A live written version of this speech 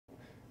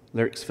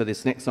Lyrics for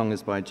this next song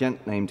is by a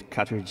gent named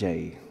Cutter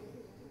J.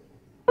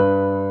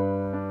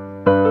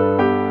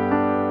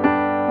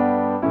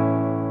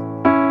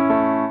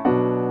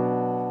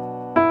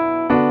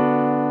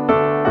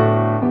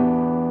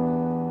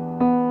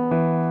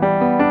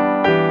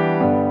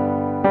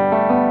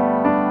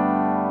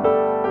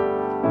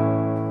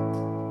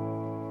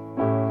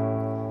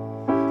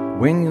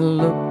 When you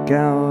look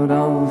out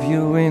of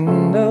your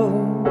window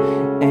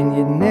and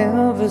you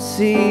never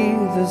see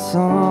the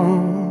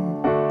sun,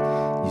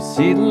 you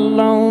sit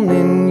alone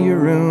in your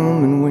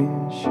room and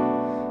wish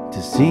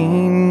to see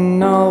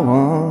no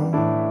one.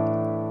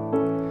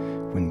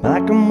 When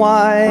black and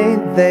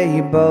white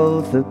they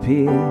both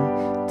appear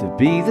to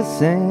be the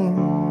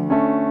same,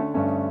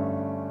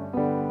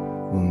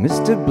 well,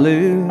 Mr.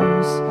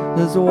 Blues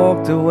has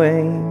walked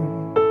away,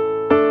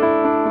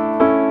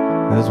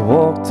 has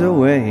walked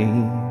away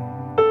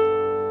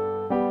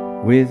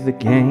with the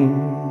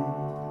game.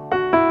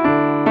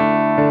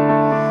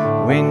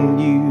 When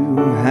you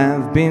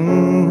have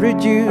been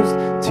reduced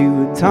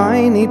to a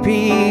tiny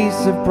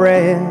piece of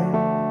bread,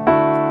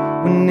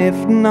 when if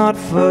not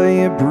for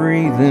your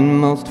breathing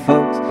most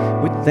folks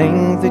would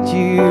think that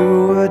you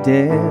were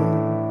dead,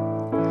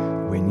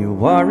 when your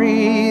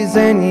worries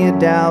and your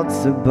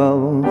doubts are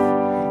both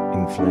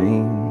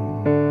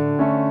inflamed,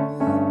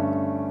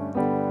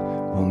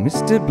 well,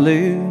 Mr.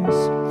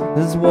 Blues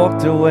has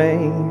walked away,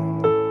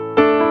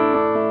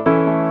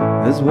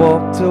 has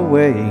walked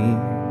away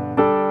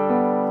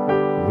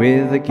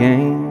with a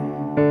game.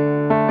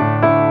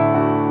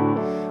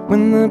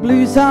 When the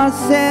blues are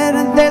said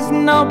and there's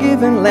no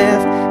giving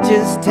left,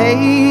 just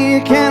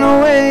taken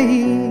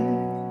away,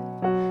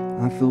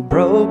 I feel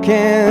broken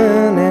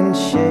and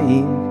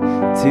shake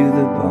to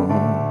the bone.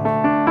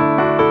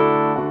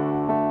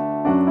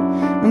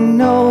 I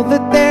know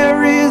that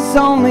there is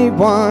only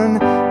one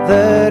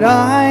that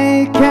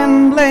I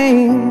can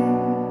blame.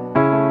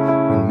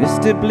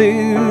 Mr.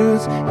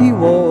 Blues, he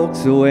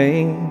walks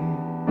away,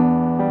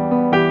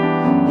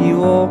 he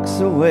walks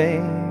away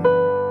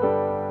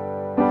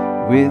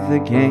with the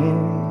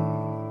game.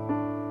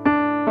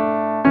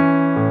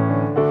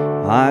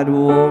 I'd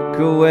walk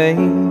away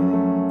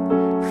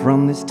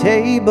from this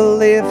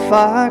table if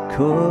I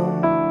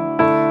could,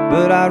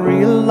 but I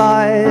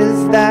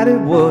realized that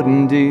it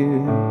wouldn't do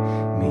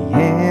me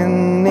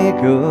any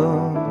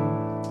good.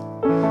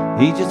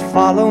 He just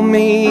followed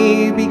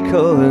me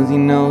because he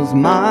knows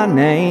my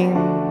name.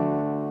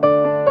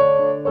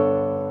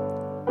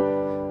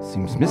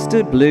 Seems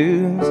Mr.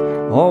 Blues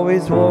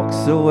always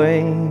walks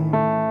away,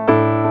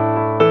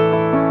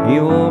 he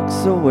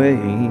walks away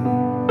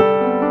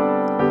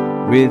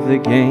with the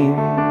game.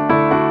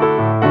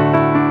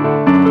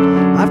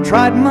 I've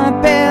tried my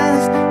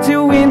best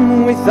to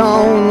win with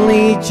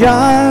only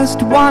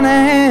just one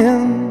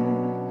hand,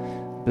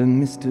 but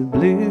Mr.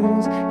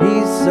 Blues,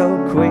 he's so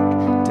quick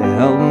to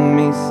help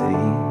me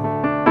see.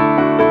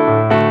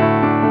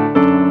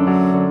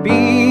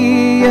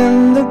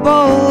 Being the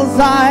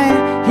bullseye,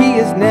 he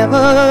has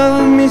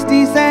never missed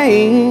his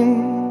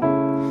aim.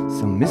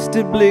 So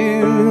Mr.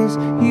 Blues,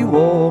 he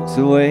walks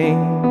away,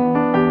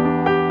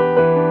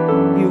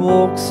 he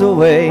walks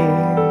away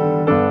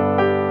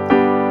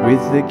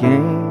with the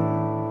game.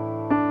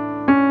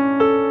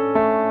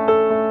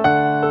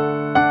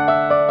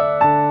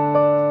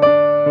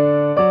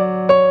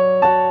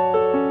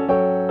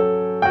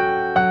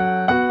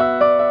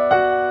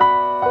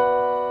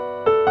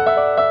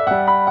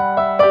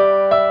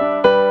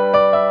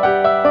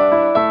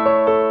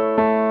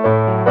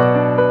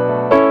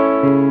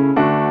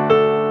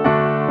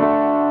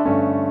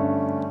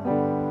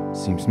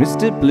 Seems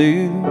Mr.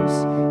 Blues,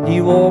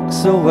 he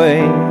walks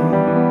away,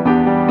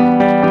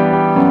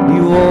 he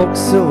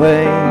walks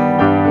away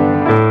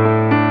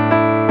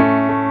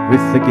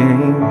with the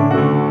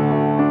game.